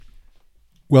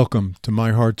Welcome to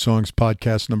My Heart Songs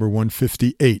podcast number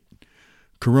 158,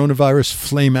 Coronavirus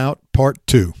Flame Out Part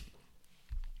 2.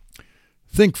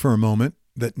 Think for a moment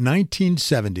that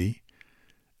 1970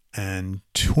 and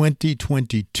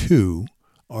 2022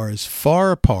 are as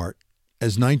far apart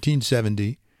as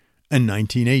 1970 and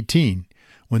 1918,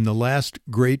 when the last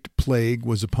great plague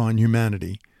was upon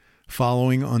humanity,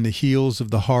 following on the heels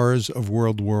of the horrors of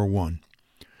World War I.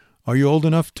 Are you old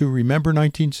enough to remember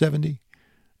 1970?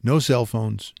 No cell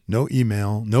phones, no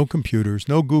email, no computers,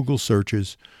 no Google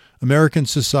searches. American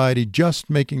society just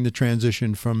making the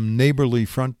transition from neighborly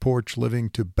front porch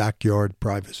living to backyard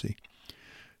privacy.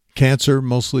 Cancer,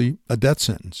 mostly a death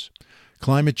sentence.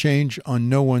 Climate change on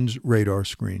no one's radar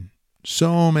screen.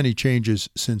 So many changes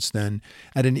since then,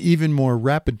 at an even more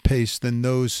rapid pace than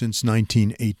those since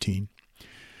 1918.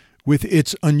 With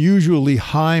its unusually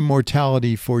high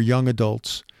mortality for young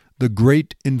adults, the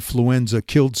Great Influenza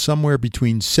killed somewhere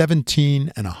between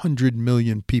 17 and 100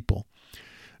 million people.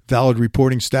 Valid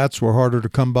reporting stats were harder to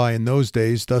come by in those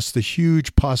days, thus the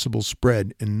huge possible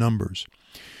spread in numbers.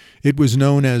 It was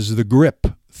known as the grip,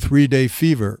 3-day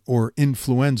fever, or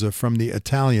influenza from the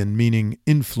Italian meaning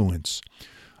influence.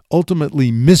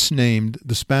 Ultimately misnamed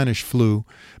the Spanish flu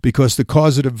because the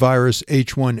causative virus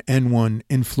H1N1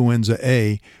 influenza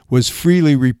A was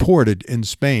freely reported in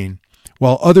Spain,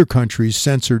 while other countries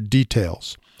censored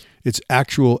details. Its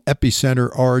actual epicenter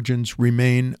origins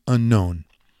remain unknown.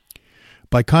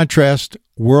 By contrast,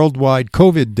 worldwide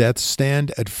COVID deaths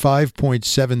stand at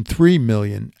 5.73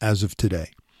 million as of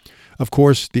today. Of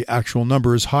course, the actual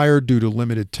number is higher due to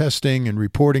limited testing and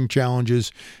reporting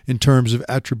challenges in terms of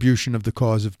attribution of the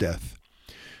cause of death.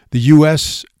 The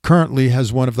U.S. currently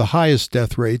has one of the highest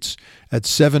death rates at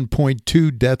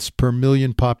 7.2 deaths per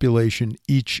million population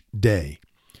each day.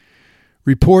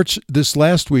 Reports this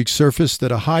last week surfaced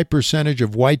that a high percentage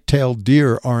of white-tailed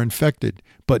deer are infected,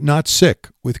 but not sick,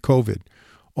 with COVID,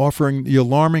 offering the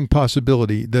alarming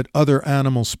possibility that other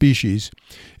animal species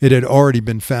 — it had already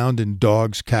been found in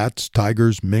dogs, cats,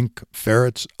 tigers, mink,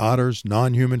 ferrets, otters,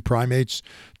 non-human primates,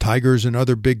 tigers and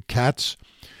other big cats,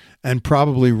 and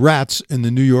probably rats in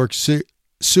the New York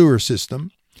sewer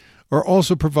system — are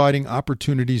also providing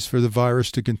opportunities for the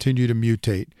virus to continue to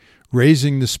mutate,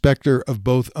 raising the specter of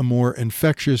both a more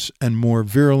infectious and more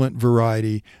virulent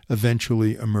variety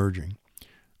eventually emerging.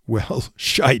 Well,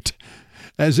 shite.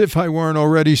 As if I weren't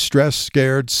already stressed,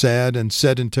 scared, sad, and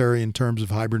sedentary in terms of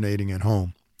hibernating at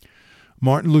home.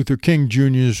 Martin Luther King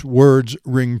Jr.'s words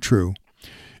ring true.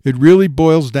 It really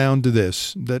boils down to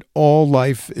this, that all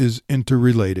life is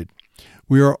interrelated.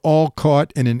 We are all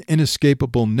caught in an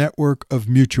inescapable network of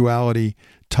mutuality,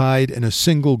 tied in a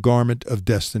single garment of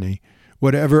destiny.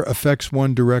 Whatever affects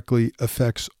one directly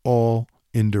affects all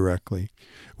indirectly.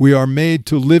 We are made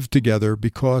to live together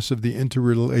because of the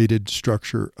interrelated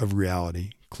structure of reality."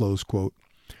 Close quote.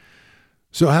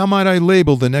 So how might I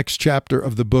label the next chapter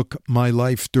of the book, My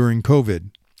Life During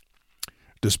COVID?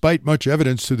 Despite much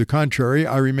evidence to the contrary,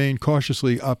 I remain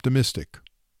cautiously optimistic.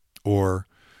 Or,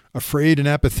 afraid and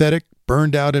apathetic,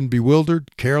 burned out and bewildered,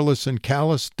 careless and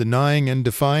callous, denying and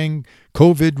defying,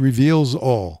 COVID reveals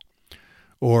all.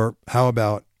 Or how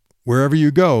about, wherever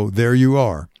you go, there you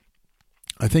are?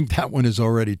 I think that one is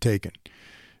already taken.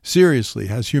 Seriously,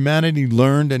 has humanity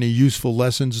learned any useful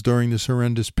lessons during this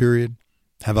horrendous period?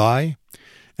 Have I?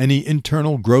 Any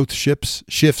internal growth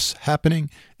shifts happening?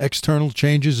 External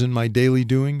changes in my daily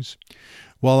doings?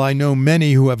 While I know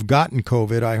many who have gotten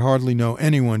COVID, I hardly know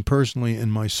anyone personally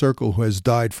in my circle who has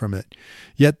died from it.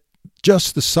 Yet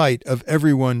just the sight of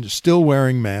everyone still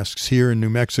wearing masks here in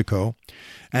New Mexico,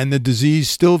 and the disease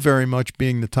still very much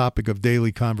being the topic of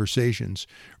daily conversations,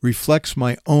 reflects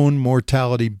my own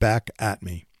mortality back at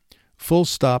me. Full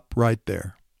stop right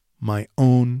there. My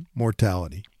own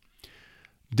mortality.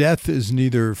 Death is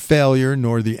neither failure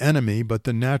nor the enemy, but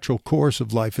the natural course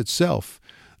of life itself,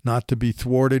 not to be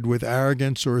thwarted with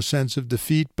arrogance or a sense of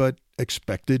defeat, but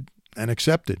expected and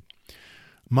accepted.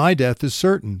 My death is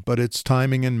certain, but its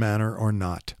timing and manner are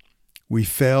not. We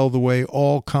fail the way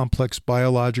all complex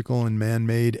biological and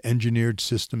man-made engineered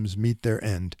systems meet their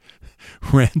end,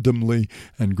 randomly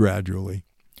and gradually.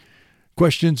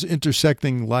 Questions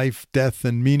intersecting life, death,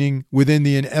 and meaning within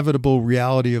the inevitable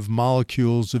reality of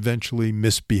molecules eventually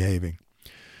misbehaving.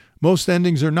 Most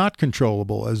endings are not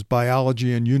controllable, as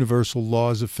biology and universal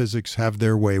laws of physics have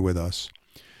their way with us.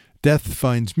 Death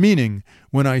finds meaning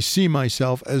when I see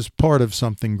myself as part of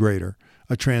something greater,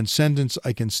 a transcendence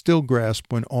I can still grasp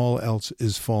when all else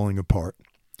is falling apart.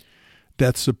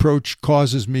 Death's approach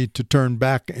causes me to turn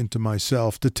back into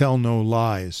myself, to tell no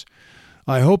lies.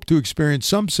 I hope to experience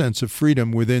some sense of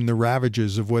freedom within the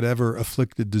ravages of whatever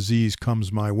afflicted disease comes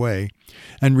my way,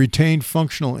 and retain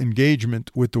functional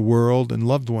engagement with the world and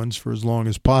loved ones for as long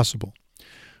as possible,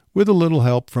 with a little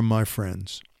help from my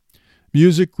friends.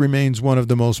 Music remains one of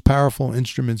the most powerful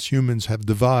instruments humans have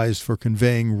devised for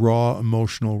conveying raw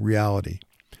emotional reality.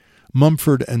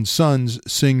 Mumford and Sons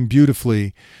sing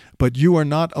beautifully, but you are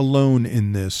not alone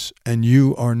in this, and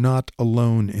you are not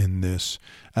alone in this.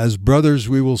 As brothers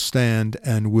we will stand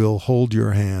and will hold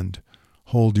your hand,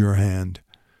 hold your hand.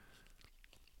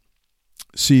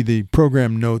 See the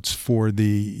program notes for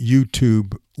the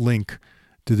YouTube link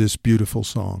to this beautiful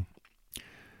song.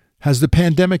 Has the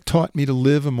pandemic taught me to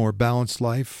live a more balanced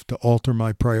life, to alter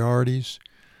my priorities?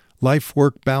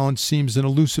 Life-work balance seems an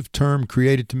elusive term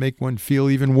created to make one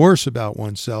feel even worse about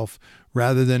oneself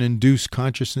rather than induce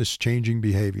consciousness-changing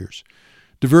behaviors.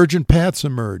 Divergent paths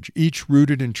emerge, each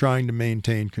rooted in trying to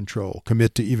maintain control,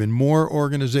 commit to even more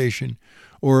organization,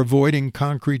 or avoiding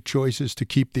concrete choices to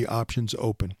keep the options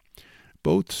open.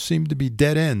 Both seem to be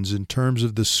dead ends in terms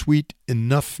of the sweet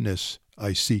enoughness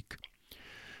I seek.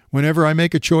 Whenever I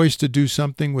make a choice to do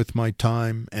something with my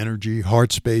time, energy,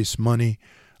 heart space, money,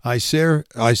 I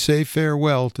say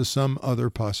farewell to some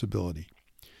other possibility.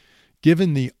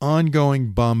 Given the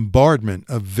ongoing bombardment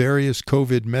of various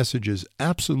COVID messages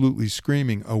absolutely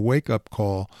screaming a wake-up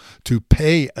call to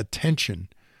pay attention,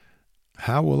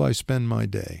 how will I spend my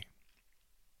day?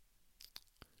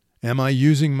 Am I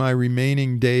using my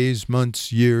remaining days,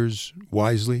 months, years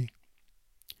wisely?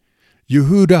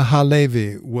 Yehuda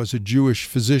Halevi was a Jewish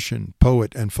physician,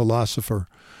 poet, and philosopher,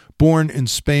 born in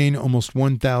Spain almost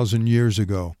 1,000 years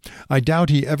ago. I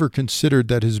doubt he ever considered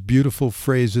that his beautiful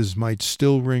phrases might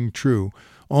still ring true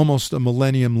almost a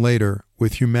millennium later,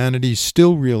 with humanity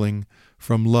still reeling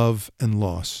from love and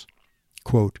loss.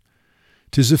 Quote,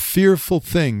 "'Tis a fearful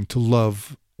thing to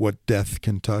love what death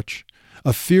can touch,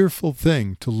 a fearful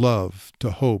thing to love, to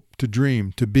hope, to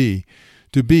dream, to be,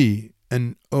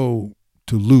 and oh,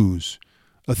 to lose.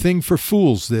 A thing for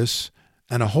fools this,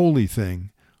 and a holy thing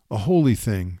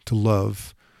to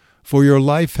love. For your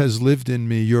life has lived in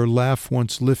me, your laugh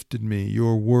once lifted me,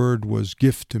 your word was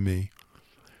gift to me.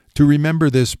 To remember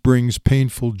this brings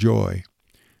painful joy.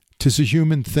 'Tis a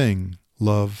human thing,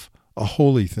 love, a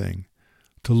holy thing,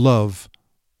 to love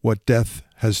what death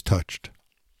has touched."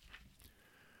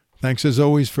 Thanks as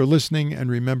always for listening, and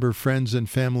remember, friends and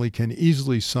family can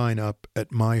easily sign up at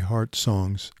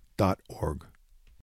myheartsongs.org.